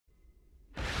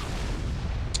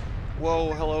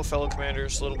Whoa, hello fellow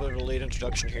commanders. A little bit of a late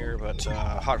introduction here, but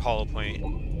HoT Ho11oW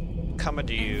PoiNT coming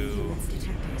to you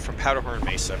from Powderhorn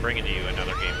Mesa, bringing to you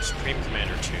another game, Supreme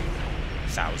Commander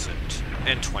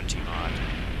 2020 mod.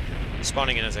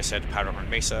 Spawning in, as I said, Powderhorn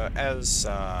Mesa as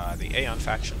the Aeon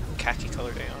faction,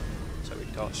 khaki-colored Aeon, is that what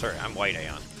you call it? Sorry, I'm white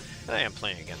Aeon. And I am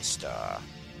playing against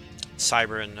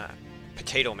Cybran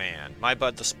Potatoman, my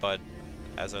bud the Spud,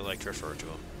 as I like to refer to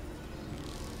him.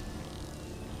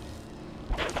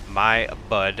 My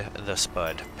bud the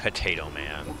Spud,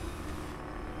 Potatoman.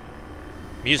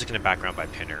 Music in the background by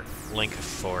Pinner. Link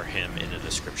for him in the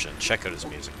description. Check out his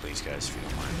music, please, guys, if you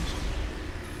don't mind.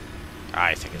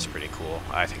 I think it's pretty cool.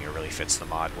 I think it really fits the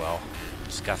mod well.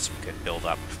 It's got some good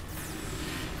build-up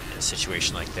in a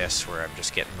situation like this where I'm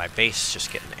just getting my base,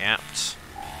 just getting amped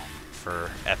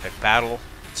for epic battle.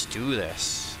 Let's do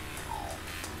this.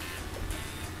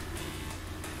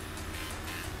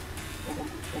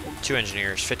 Two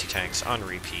engineers, 50 tanks on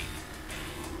repeat.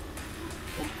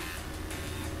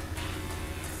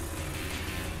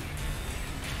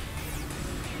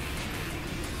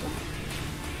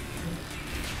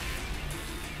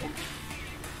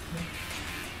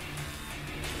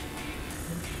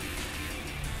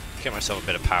 Get myself a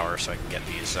bit of power so I can get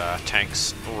these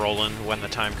tanks rolling when the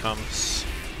time comes.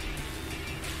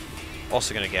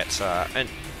 Also gonna get a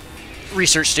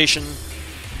research station.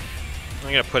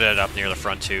 I'm going to put it up near the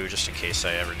front too, just in case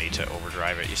I ever need to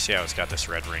overdrive it. You see how it's got this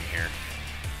red ring here?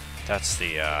 That's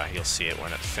the, you'll see it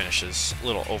when it finishes.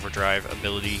 Little overdrive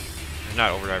ability, not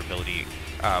overdrive ability,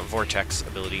 vortex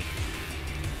ability.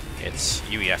 It's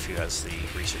UEF who has the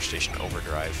research station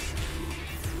overdrive.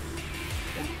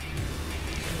 Get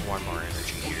one more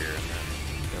energy here and then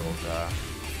build,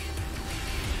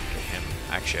 get him.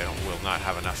 Actually, will not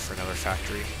have enough for another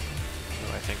factory.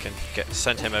 I think, and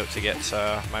send him out to get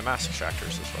my mass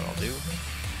extractors is what I'll do.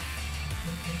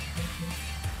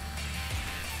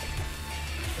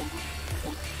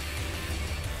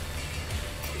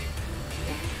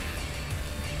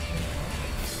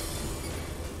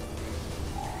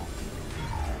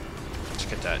 Let's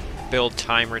get that build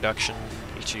time reduction.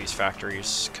 Each of these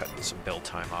factories cutting some build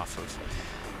time off of.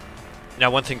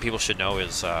 Now, one thing people should know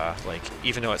is, like,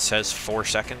 even though it says 4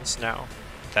 seconds now,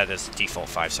 that is the default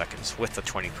 5 seconds with the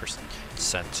 20%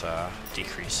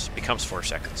 decrease. Becomes 4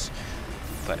 seconds.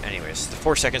 But anyways, the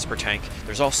 4 seconds per tank.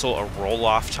 There's also a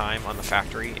roll-off time on the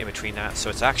factory in between that, so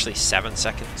it's actually 7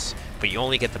 seconds, but you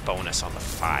only get the bonus on the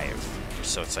 5.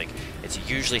 So it's like, it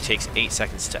usually takes 8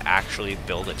 seconds to actually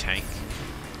build a tank.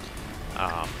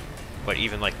 But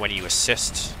even like when you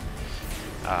assist,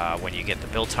 when you get the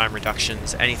build time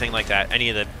reductions, anything like that, any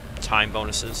of the time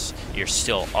bonuses, you're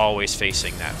still always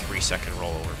facing that 3-second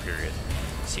rollover period.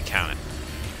 So you count it.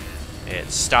 It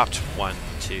stopped 1,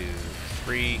 2,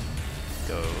 3,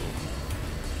 go.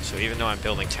 So even though I'm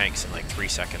building tanks in like 3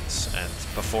 seconds, and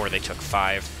before they took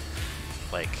 5,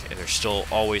 like there's still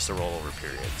always the rollover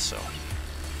period. So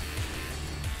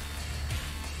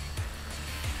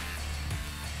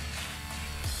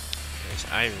anyways,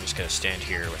 I'm just gonna stand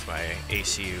here with my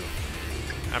ACU.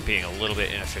 I'm being a little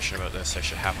bit inefficient about this. I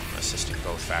should have him assisting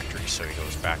both factories so he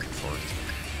goes back and forth.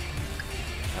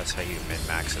 That's how you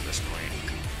min-max at this point.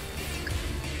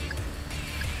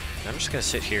 And I'm just going to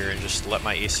sit here and just let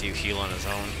my ACU heal on his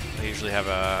own. I usually have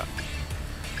a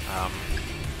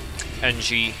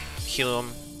NG heal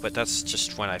him, but that's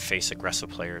just when I face aggressive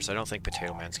players. I don't think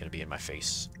Potatoman's going to be in my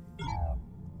face.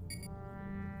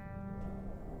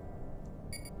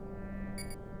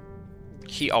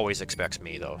 He always expects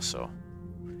me though, so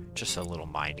just a little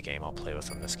mind game I'll play with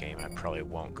him this game. I probably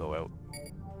won't go out.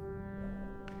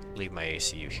 Leave my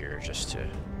ACU here just to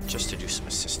do some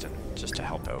assisting, just to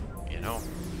help out, you know?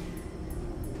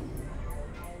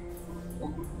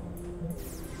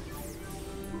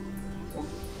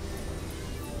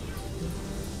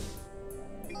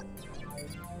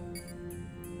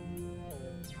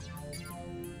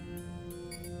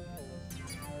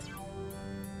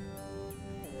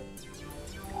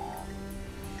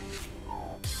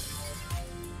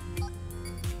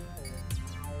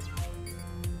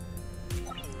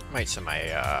 Might send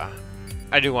my,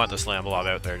 I do want this Lambelob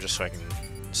out there just so I can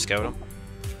scout him.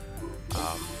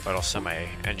 But I'll send my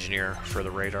engineer for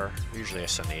the radar. Usually I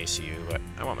send the ACU, but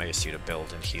I want my ACU to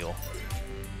build and heal.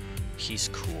 He's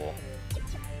cool.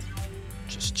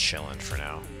 Just chilling for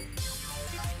now.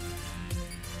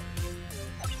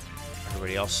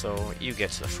 Everybody else though, you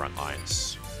get to the front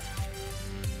lines.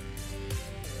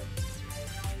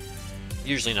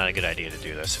 Usually not a good idea to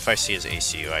do this. If I see his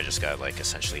ACU, I just gotta like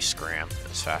essentially scram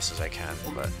as fast as I can,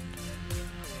 but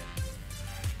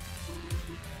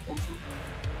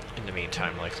in the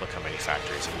meantime, like, look how many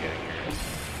factories I'm getting here.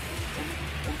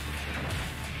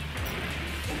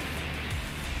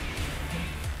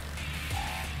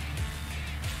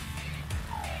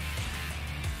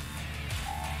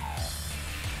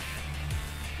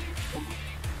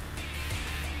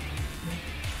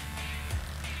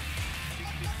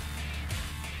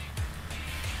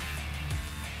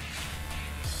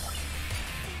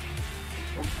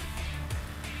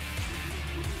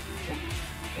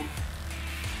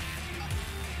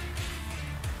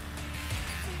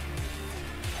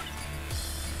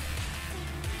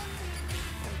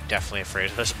 Definitely afraid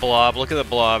of this blob. Look at the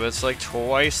blob. It's like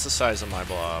twice the size of my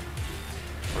blob.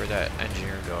 Where'd that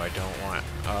engineer go? I don't want...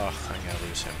 Oh, I'm gonna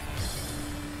lose him.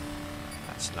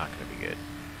 That's not gonna be good.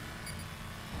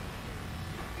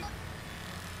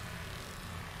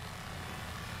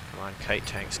 Come on, kite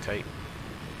tanks, kite.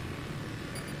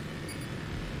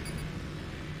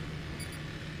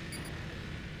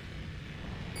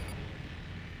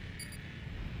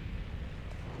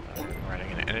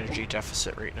 Energy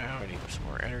deficit right now. I need some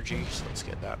more energy, so let's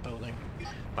get that building.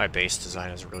 My base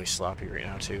design is really sloppy right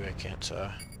now too. I can't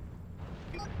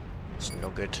it's no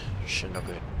good. Shit, no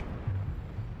good.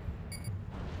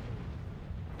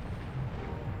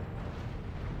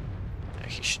 Yeah,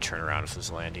 he should turn around with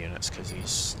his land units because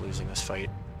he's losing this fight.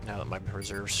 Now that my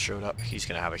reserves showed up, he's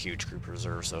gonna have a huge group of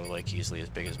reserves though, like easily as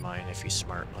big as mine if he's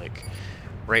smart, like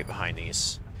right behind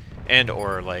these. And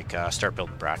or like start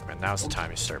building Brackman. Now's the time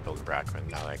to start building Brackman.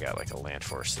 Now that I got like a land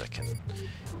force that can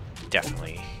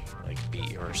definitely like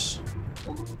beat yours.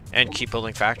 And keep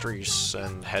building factories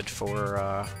and head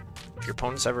for if your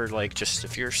opponent's ever like just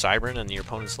if you're Cybern and your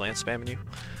opponent's land spamming you,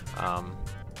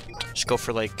 just go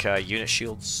for like unit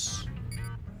shields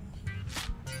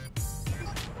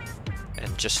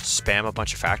and just spam a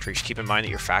bunch of factories. Keep in mind that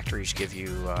your factories give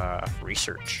you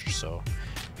research, so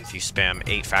if you spam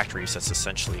 8 factories, that's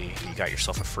essentially, you got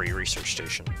yourself a free research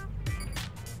station.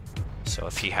 So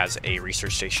if he has a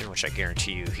research station, which I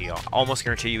guarantee you, he almost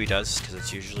guarantee you he does, because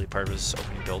it's usually part of his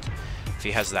opening build. If he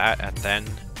has that, and then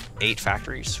 8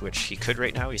 factories, which he could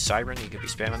right now, he's Cybern, he could be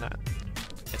spamming that.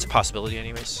 It's a possibility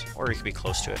anyways, or he could be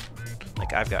close to it.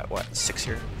 Like I've got, what, 6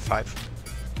 here? 5?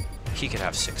 He could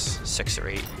have 6 or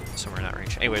 8, somewhere in that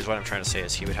range. Anyways, what I'm trying to say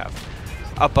is he would have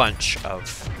a bunch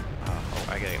of... oh,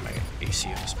 I gotta get my AC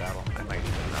in this battle. I might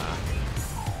even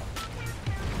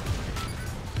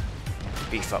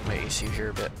beef up my AC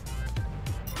here a bit.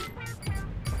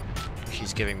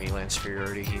 He's giving me land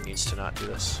superiority. He needs to not do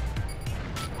this.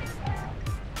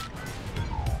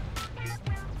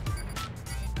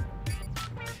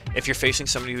 If you're facing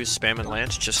somebody who's spamming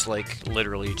land, just like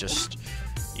literally just,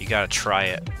 you gotta try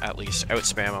it at least. Out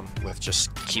spam them with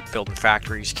just keep building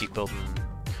factories, keep building,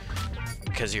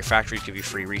 because your factories give you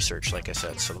free research, like I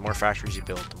said. So the more factories you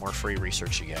build, the more free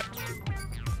research you get.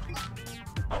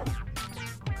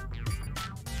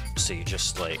 So you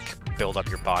just like build up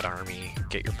your bot army,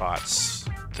 get your bots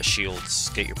the shields,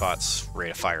 get your bots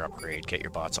rate of fire upgrade, get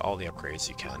your bots all the upgrades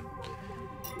you can.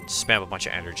 Spam a bunch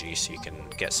of energy so you can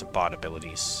get some bot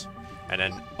abilities. And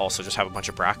then also just have a bunch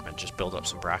of Brackman, just build up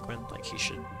some Brackman. Like he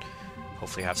should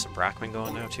hopefully have some Brackman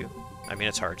going now too. I mean,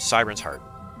 it's hard. Cybern's hard.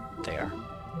 They are.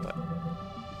 But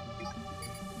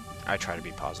I try to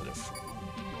be positive.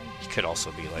 He could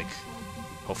also be like,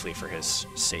 hopefully for his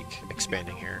sake,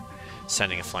 expanding here,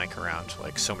 sending a flank around,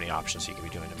 like so many options he could be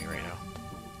doing to me right now.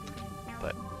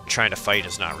 But trying to fight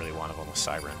is not really one of them with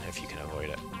Cybern, if you can avoid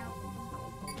it.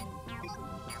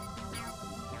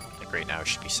 Like right now, he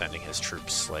should be sending his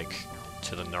troops like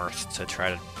to the north to try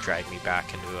to drag me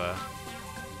back into a,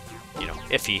 you know,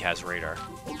 if he has radar.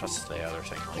 That's the other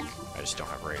thing, like, I just don't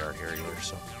have radar here either,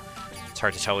 so it's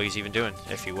hard to tell what he's even doing.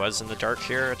 If he was in the dark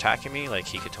here attacking me, like,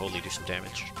 he could totally do some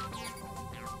damage.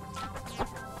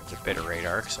 It's a bit of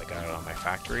radar, because I got it on my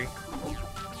factory.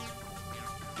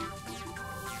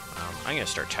 I'm going to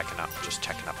start teching up, just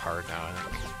teching up hard now, I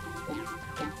think.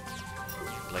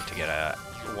 I'd like to get a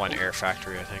 1 air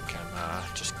factory, I think,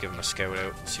 and just give him a scout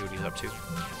out and see what he's up to.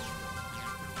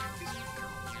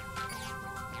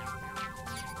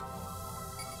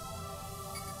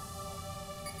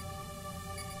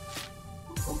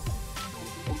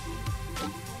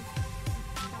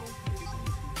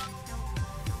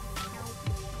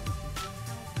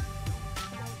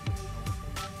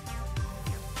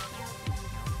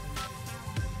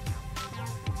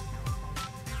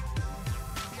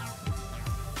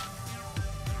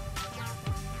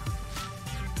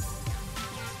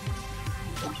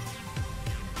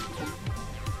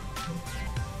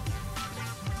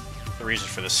 The reason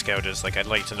for the scout is, like, I'd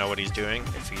like to know what he's doing,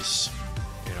 if he's,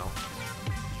 you know,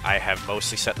 I have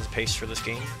mostly set the pace for this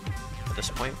game at this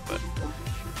point, but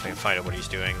If I can find out what he's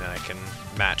doing, then I can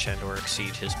match and or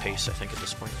exceed his pace, I think, at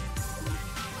this point.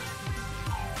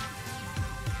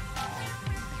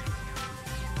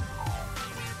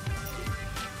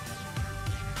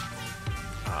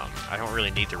 I don't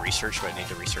really need the research, but I need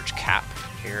the research cap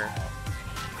here.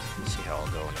 Let's see how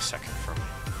I'll go in a second. From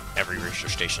every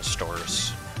research station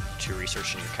stores 2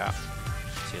 research in your cap.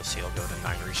 So you'll see I'll go to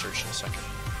 9 research in a second.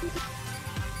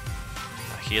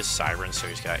 He is Siren, so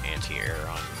he's got anti-air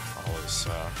on all his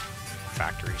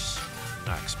factories. I'm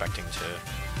not expecting to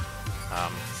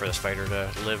for this fighter to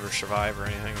live or survive or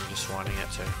anything. I'm just wanting it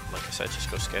to, like I said,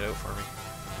 just go skid out for me.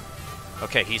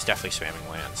 Okay, he's definitely spamming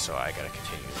land, so I gotta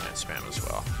continue land spam as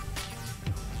well.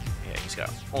 Yeah, he's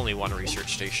got only 1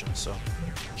 research station, so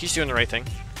he's doing the right thing.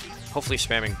 Hopefully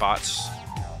spamming bots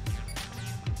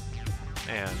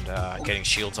and getting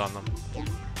shields on them.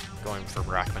 Going for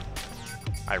Brackman.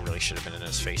 I really should have been in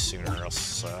his face sooner, or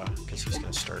else, because he's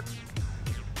gonna start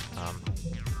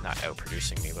not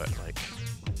outproducing me, but like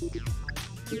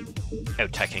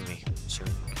out-teching me soon.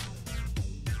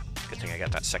 Good thing I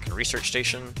got that 2nd research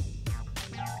station.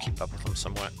 Keep up with him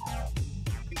somewhat.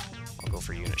 I'll go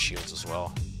for unit shields as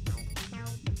well.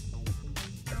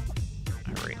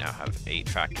 I right now have 8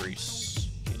 factories.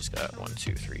 He's got 1,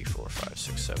 2, 3, 4, 5,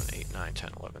 6, 7, 8, 9, 10,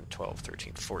 11, 12,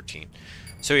 13, 14.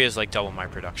 So he has like double my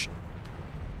production.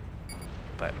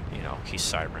 But, you know, he's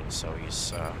Siren, so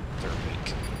he's they're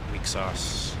weak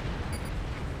sauce.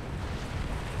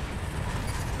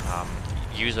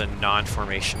 Use a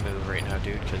non-formation move right now,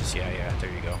 dude, because, yeah, there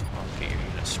you go. I'll get your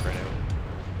units spread out.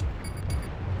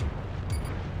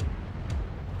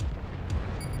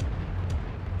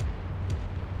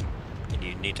 And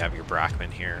you need to have your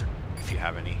Brackman here, if you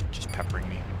have any, just peppering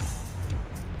me.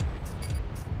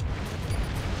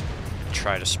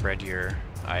 Try to spread your...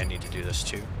 I need to do this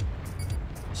too.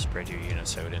 Spread your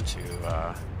units out into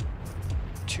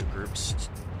 2 groups.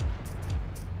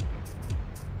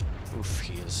 Oof,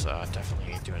 he is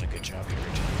definitely doing a good job here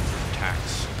for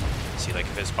attacks. See, like,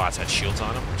 if his bots had shields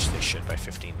on him, which they should by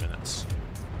 15 minutes,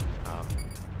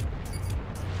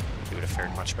 he would have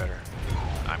fared much better.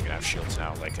 I'm gonna have shields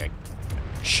now, like I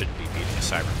shouldn't be beating a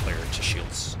Cyber player to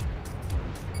shields.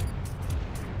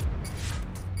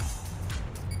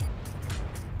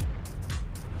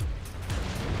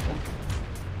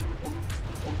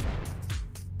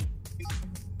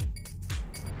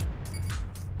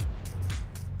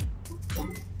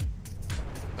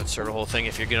 That's sort of the whole thing.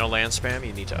 If you're gonna land spam,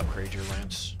 you need to upgrade your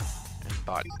lands and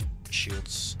bot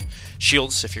shields.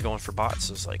 Shields, if you're going for bots,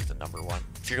 is like the #1.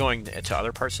 If you're going to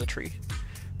other parts of the tree,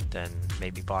 then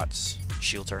maybe bots.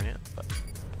 Shields aren't it, but...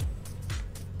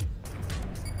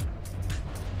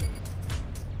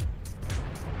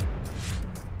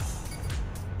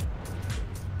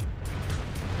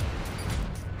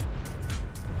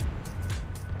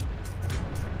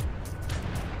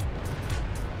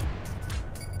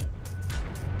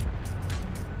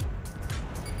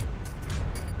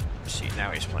 See,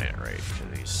 now he's playing it right,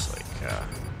 because he's like,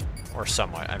 or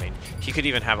somewhat. I mean, he could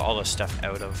even have all this stuff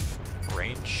out of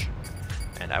range,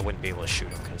 and I wouldn't be able to shoot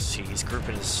him, because he's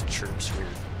grouping his troops weird.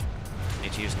 You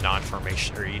need to use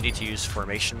non-formation, or you need to use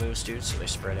formation moves, dude, so they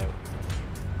spread out.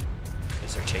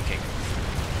 Because they're taking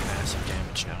massive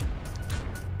damage now.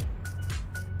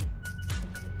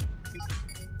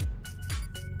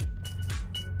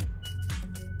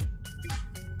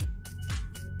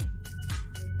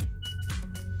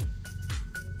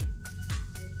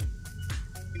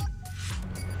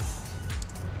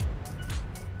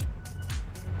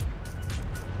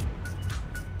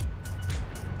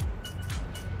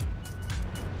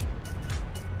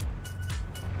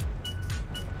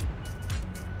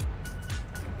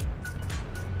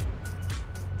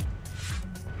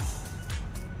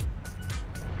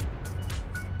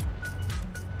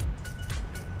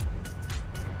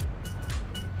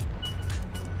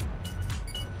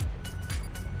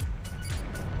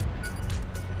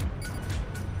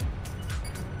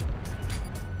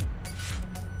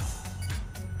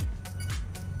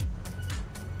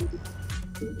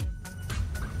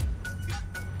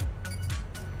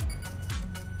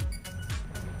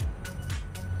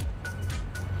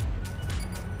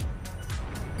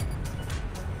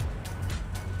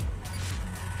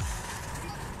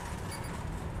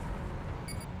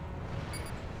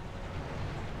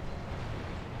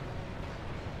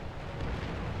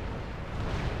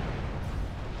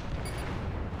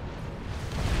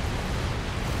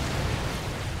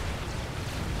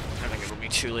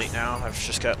 Too late now. I've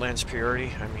just got land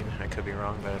superiority. I mean, I could be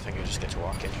wrong, but I think I just get to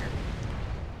walk in here.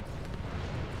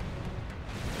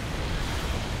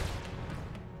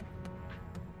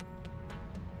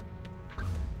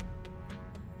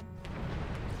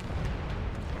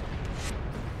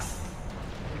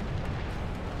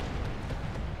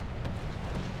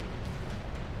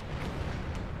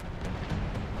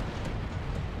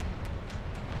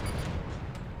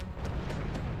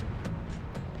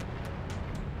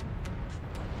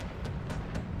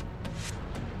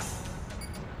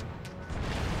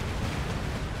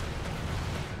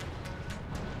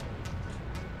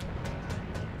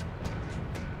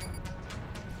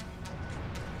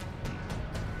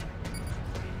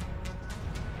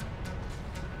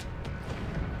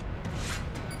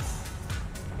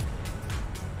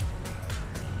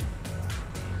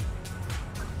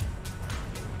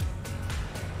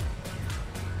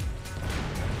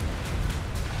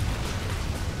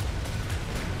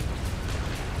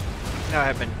 Now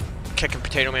I've been kicking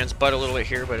Potatoman's butt a little bit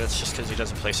here, but it's just because he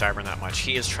doesn't play Cybern that much.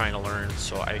 He is trying to learn,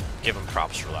 so I give him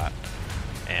props for that.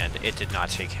 And it did not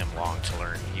take him long to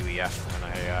learn UEF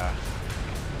when I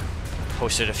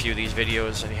posted a few of these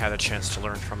videos and he had a chance to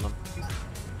learn from them.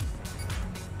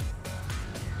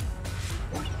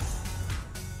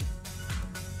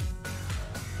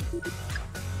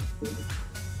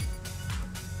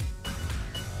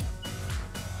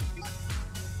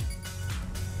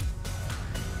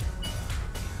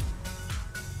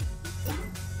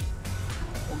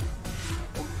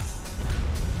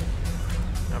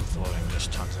 I'm floating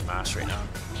just tons of mass right now.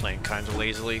 I'm playing kind of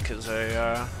lazily because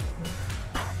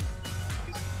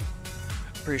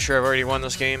pretty sure I've already won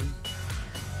this game.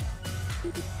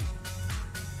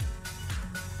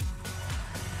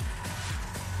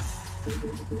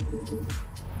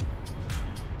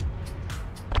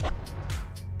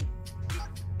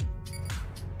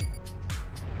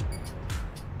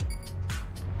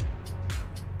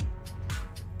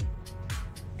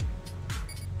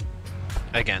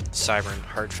 Again, Cybern,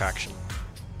 hard faction.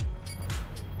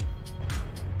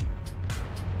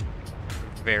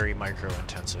 Very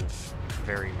micro-intensive,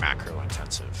 very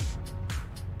macro-intensive.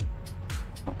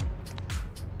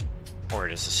 Or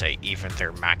it is to say, even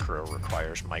their macro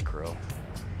requires micro.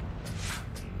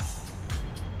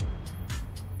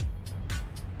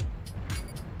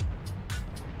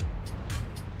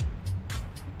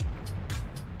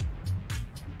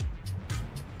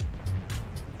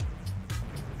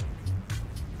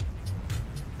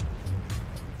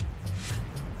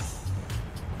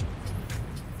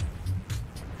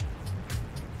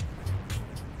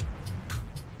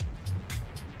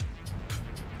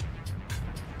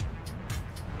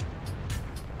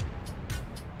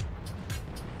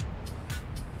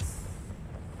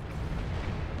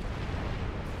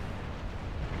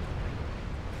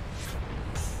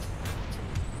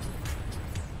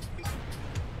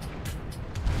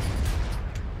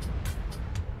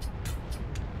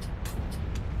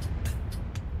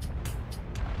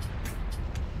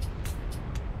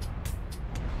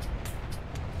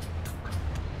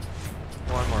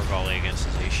 One more volley against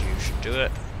his issue should do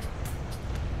it.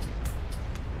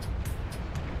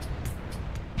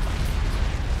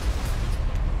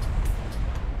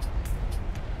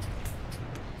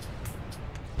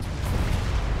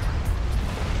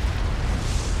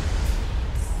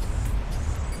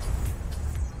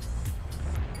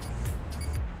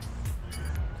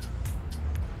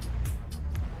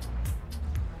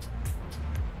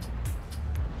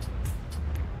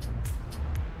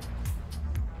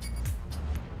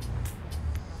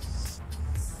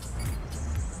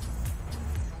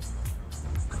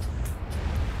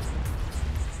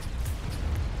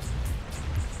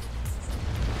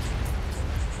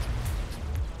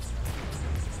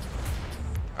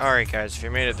 Alright guys, if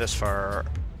you made it this far,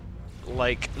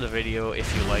 like the video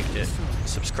if you liked it.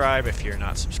 Subscribe if you're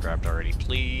not subscribed already,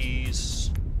 please.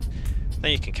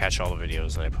 Then you can catch all the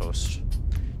videos that I post.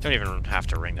 Don't even have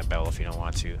to ring the bell if you don't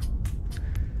want to.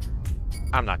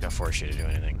 I'm not going to force you to do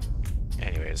anything.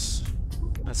 Anyways,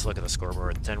 let's look at the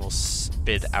scoreboard. Then we'll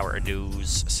bid our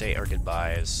adieus, say our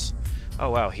goodbyes.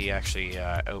 Oh wow, he actually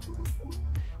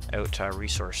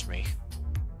resourced me.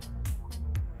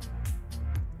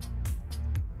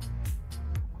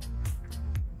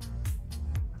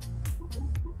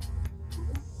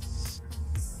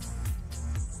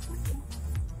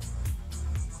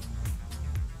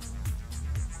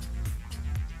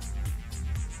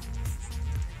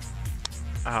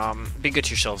 Be good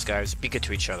to yourselves, guys. Be good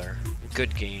to each other.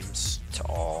 Good games to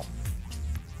all.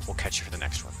 We'll catch you for the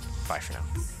next one. Bye for now.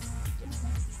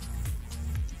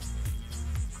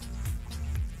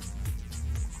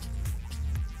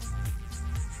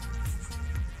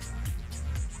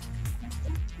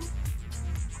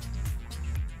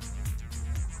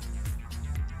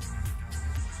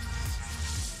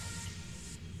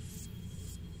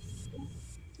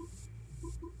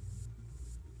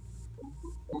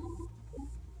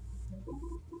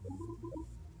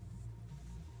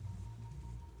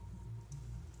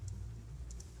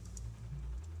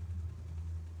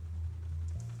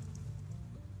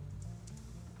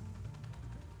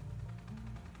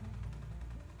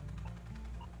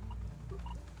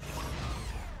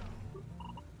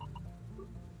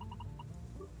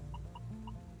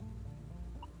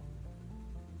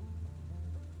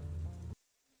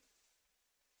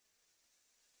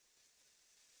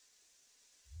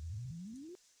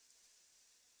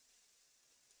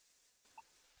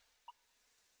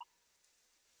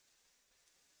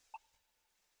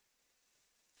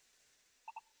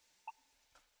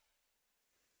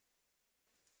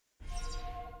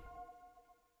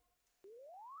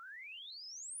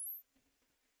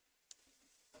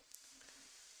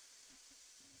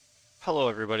 Hello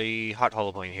everybody, HoT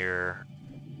Ho11oW here,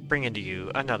 bringing to you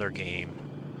another game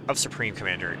of Supreme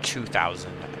Commander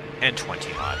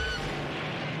 2020 mod.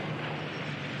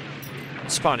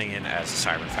 Spawning in as a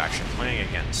Siren faction, playing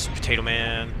against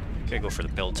Potatoman. Gonna go for the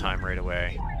build time right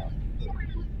away.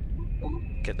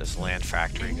 Get this land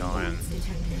factory going.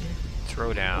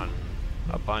 Throw down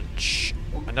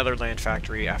another land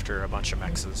factory after a bunch of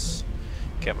mexes.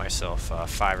 Get myself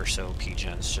 5 or so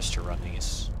P-gens just to run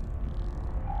these.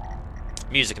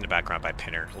 Music in the background by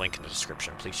Pinner, link in the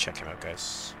description. Please check him out,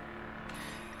 guys.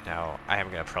 Now, I am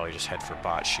going to probably just head for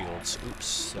bot shields.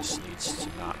 Oops, this needs to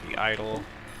not be idle.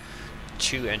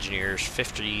 2 engineers,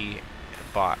 50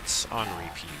 bots on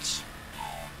repeat.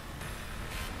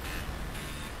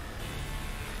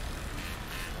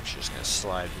 I'm just going to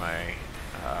slide my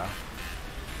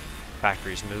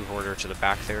factory's move order to the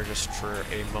back there just for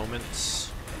a moment.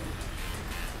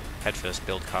 Head for this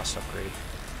build cost upgrade.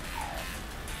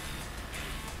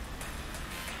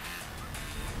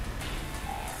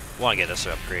 Want to get this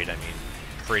upgrade, I mean,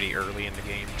 pretty early in the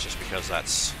game, just because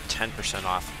that's 10%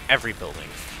 off every building,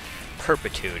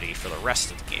 perpetuity for the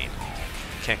rest of the game.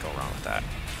 Can't go wrong with that.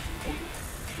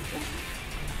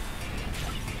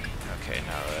 Okay,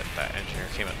 now that that engineer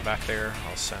came at the back there,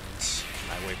 I'll send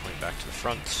my waypoint back to the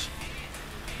front.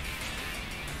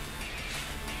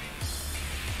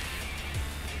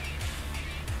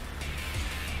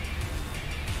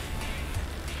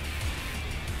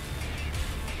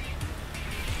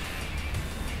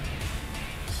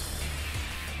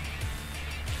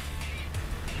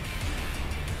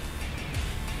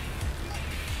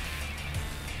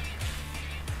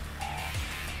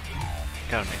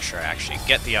 Gotta make sure I actually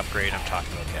get the upgrade I'm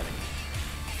talking about getting.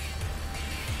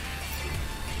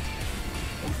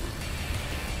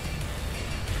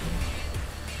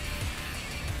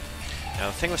 Now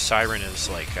the thing with Siren is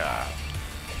like,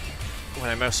 when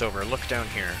I mouse over, look down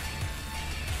here,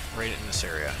 right in this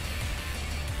area,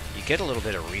 you get a little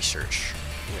bit of research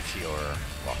with your,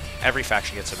 well, every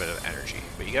faction gets a bit of energy,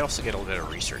 but you also get a little bit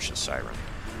of research in Siren.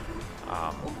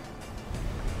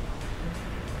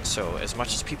 So as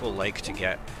much as people like to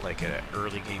get like an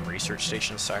early game research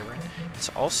station in Siren, it's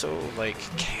also like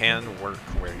can work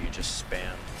where you just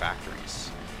spam factories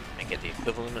and get the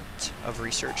equivalent of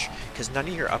research, because none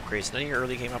of your upgrades, none of your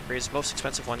early game upgrades, the most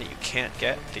expensive one that you can't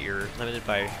get, that you're limited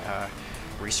by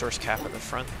resource cap at the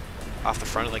front, off the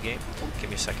front of the game. Give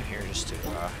me a second here just to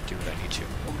do what I need to.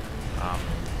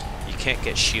 You can't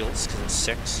get shields because it's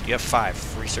 6. You have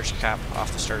 5. Research cap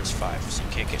off the start is 5, so you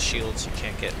can't get shields, you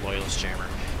can't get Loyalist Jammer.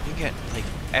 You can get like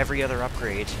every other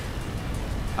upgrade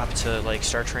up to like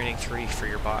Star Training 3 for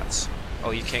your bots. Oh,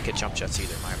 you can't get jump jets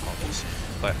either, my apologies.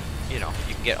 But, you know,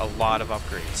 you can get a lot of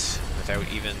upgrades without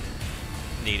even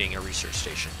needing a research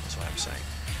station, is what I'm saying.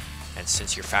 And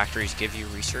since your factories give you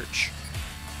research,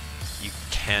 you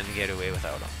can get away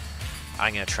without them.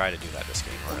 I'm going to try to do that this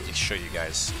game, or at least show you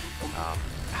guys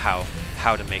how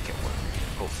to make it work,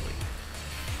 hopefully.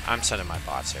 I'm sending my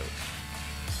bots out.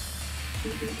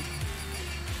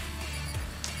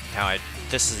 Now,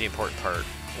 this is the important part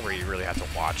where you really have to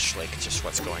watch, like, just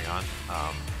what's going on.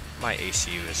 My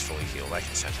ACU is fully healed. I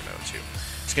can send him out too.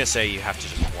 I was going to say you have to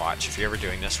just watch. If you're ever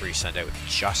doing this where you send out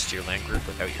just your land group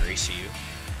without your ACU,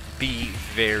 be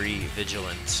very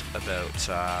vigilant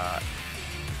about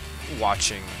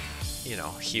watching, you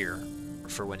know, here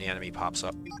for when the enemy pops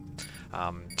up.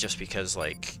 Just because,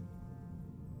 like,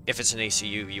 if it's an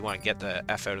ACU, you want to get the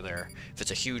F out of there. If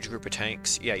it's a huge group of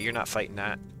tanks, yeah, you're not fighting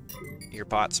that. Your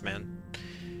bots, man.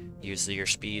 Use your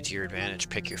speed to your advantage.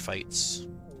 Pick your fights.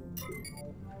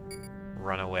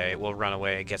 Run away. We'll run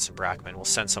away, get some Brackman. We'll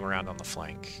send some around on the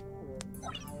flank.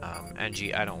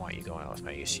 NG, I don't want you going out with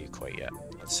my ACU quite yet.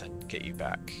 Let's get you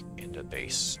back into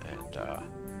base and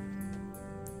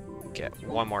get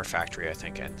one more factory, I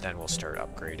think, and then we'll start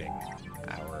upgrading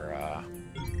our,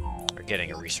 or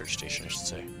getting a research station, I should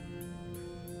say.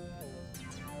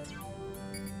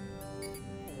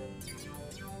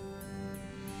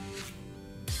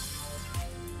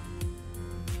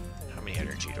 How many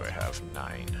energy do I have?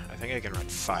 9. I think I can run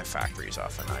 5 factories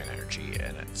off of 9 energy,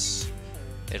 and it's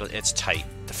tight.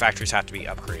 The factories have to be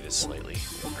upgraded slightly,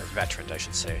 or veteraned, I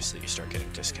should say, so that you start getting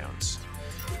discounts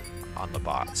on the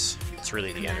bots. It's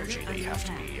really the energy that you have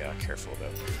to be careful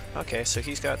about. Okay, so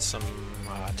he's got some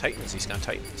Titans. He's got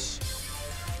Titans.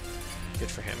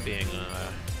 Good for him being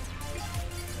a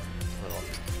little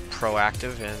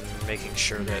proactive and making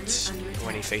sure that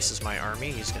when he faces my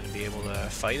army, he's going to be able to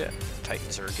fight it.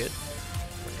 Titans are good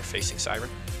when you're facing Siren.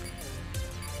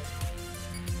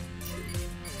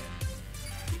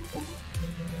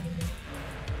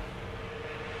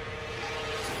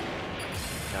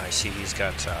 I see he's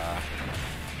got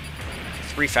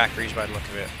 3 factories by the look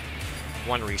of it,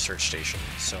 1 research station.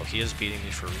 So he is beating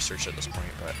me for research at this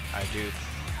point, but I do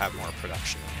have more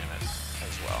production in it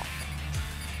as well.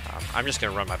 I'm just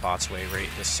going to run my bots away right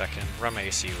this second, run my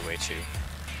ACU away too.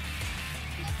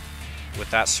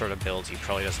 With that sort of build, he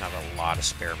probably doesn't have a lot of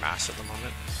spare mass at the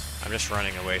moment. I'm just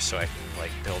running away so I can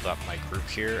like build up my group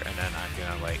here, and then I'm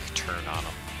going to like turn on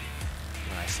them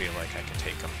when I feel like I can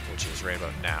take them, which is right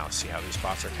about now. See how these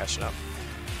bots are catching up?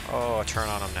 Oh, turn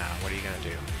on them now. What are you going to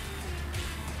do?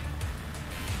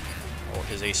 Oh,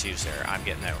 his ACU's there. I'm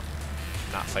getting out.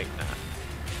 I'm not fighting that.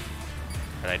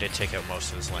 But I did take out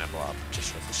most of his land blob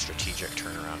just with a strategic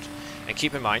turnaround. And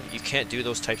keep in mind, you can't do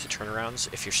those types of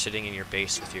turnarounds if you're sitting in your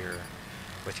base with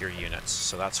your units.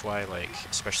 So that's why, like,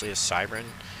 especially as Cybran,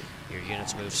 your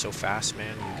units move so fast,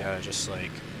 man. You gotta just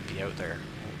like be out there.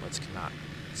 Let's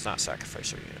not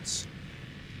sacrifice our units.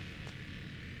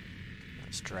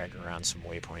 Let's drag around some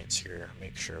waypoints here.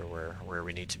 Make sure we're where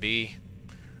we need to be.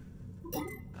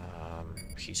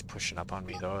 He's pushing up on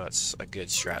me though. That's a good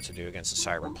strat to do against a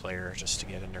Cybran player, just to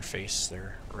get in their face.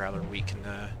 They're rather weak in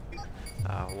the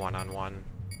one-on-one.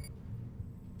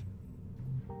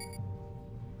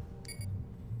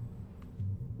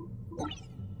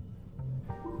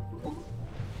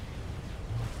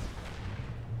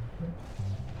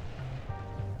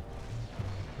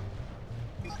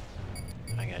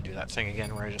 I'm gonna do that thing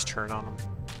again where I just turn on them.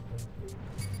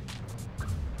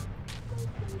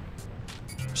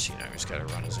 See, now he's got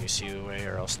to run his ACU away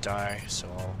or else die, so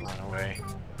I'll run away.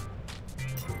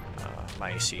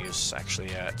 My ACU is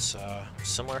actually at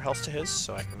similar health to his,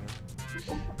 so I can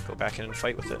go back in and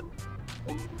fight with it.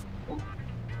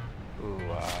 Ooh,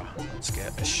 let's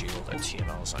get a shield at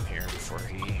TMLs on here before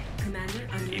he...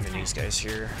 Even these guys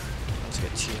here. Let's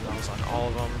get TMLs on all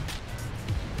of them.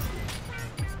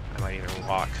 I might either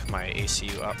walk my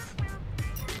ACU up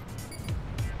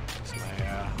with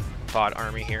my bot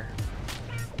army here.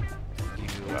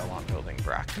 Well, I'm building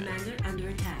Brackman. Commander under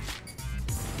attack.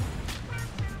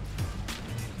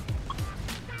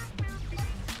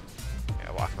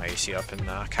 Yeah, walk my AC up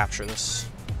and capture this.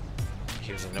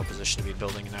 He was in no position to be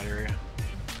building in that area.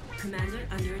 Commander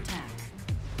under attack.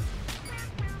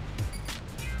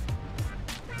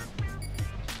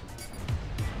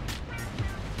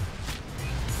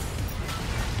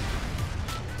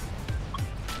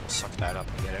 We'll suck that up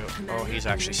and get out. Oh, he's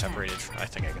actually separated. I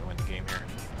think I can win the game here.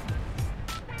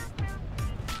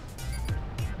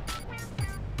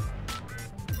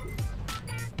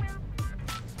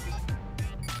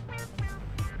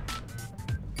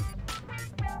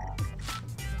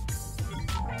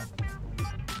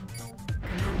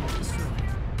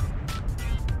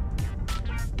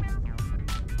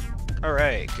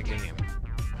 Alright, good game.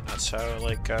 That's how,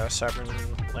 like,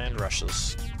 Cybran land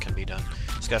rushes can be done.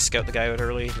 Just gotta scout the guy out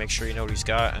early, make sure you know what he's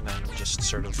got, and then just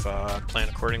sort of plan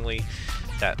accordingly.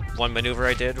 That one maneuver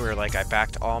I did where, like, I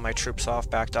backed all my troops off,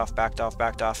 backed off,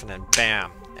 and then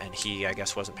BAM! And he, I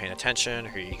guess, wasn't paying attention, or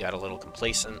he got a little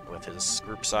complacent with his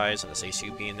group size and his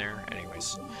ACU being there.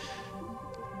 Anyways.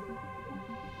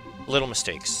 Little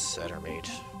mistakes that are made.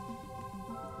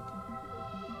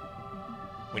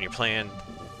 When you're playing...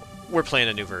 We're playing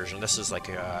a new version. This is like,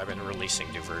 I've been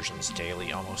releasing new versions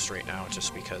daily almost right now,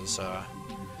 just because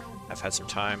I've had some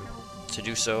time to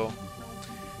do so.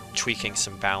 Tweaking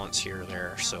some balance here or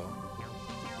there, so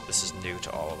this is new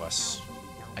to all of us.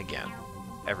 Again,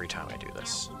 every time I do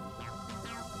this.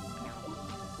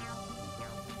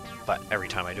 But every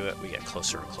time I do it, we get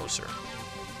closer and closer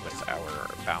with our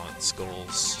balance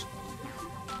goals.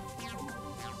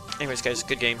 Anyways, guys,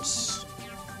 good games.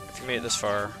 If you made it this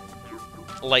far,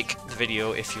 like the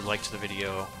video if you liked the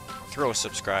video. Throw a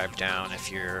subscribe down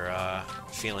if you're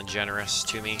feeling generous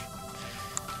to me.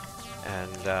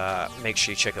 And make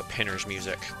sure you check out Pinner's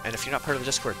music. And if you're not part of the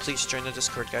Discord, please join the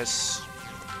Discord, guys.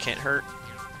 Can't hurt.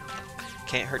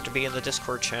 Can't hurt to be in the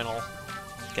Discord channel.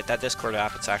 Get that Discord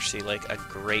app. It's actually like a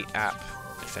great app.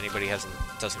 If anybody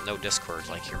doesn't know Discord,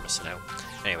 like, you're missing out.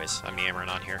 Anyways, I'm yammering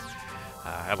on here.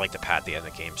 I like to pad the end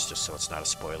of the games just so it's not a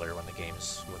spoiler when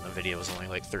the video is only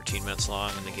like 13 minutes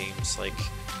long and the game's like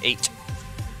 8.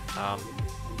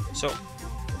 So,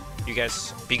 you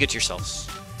guys, be good to yourselves.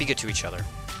 Be good to each other.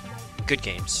 Good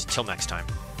games. Till next time.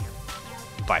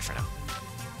 Bye for now.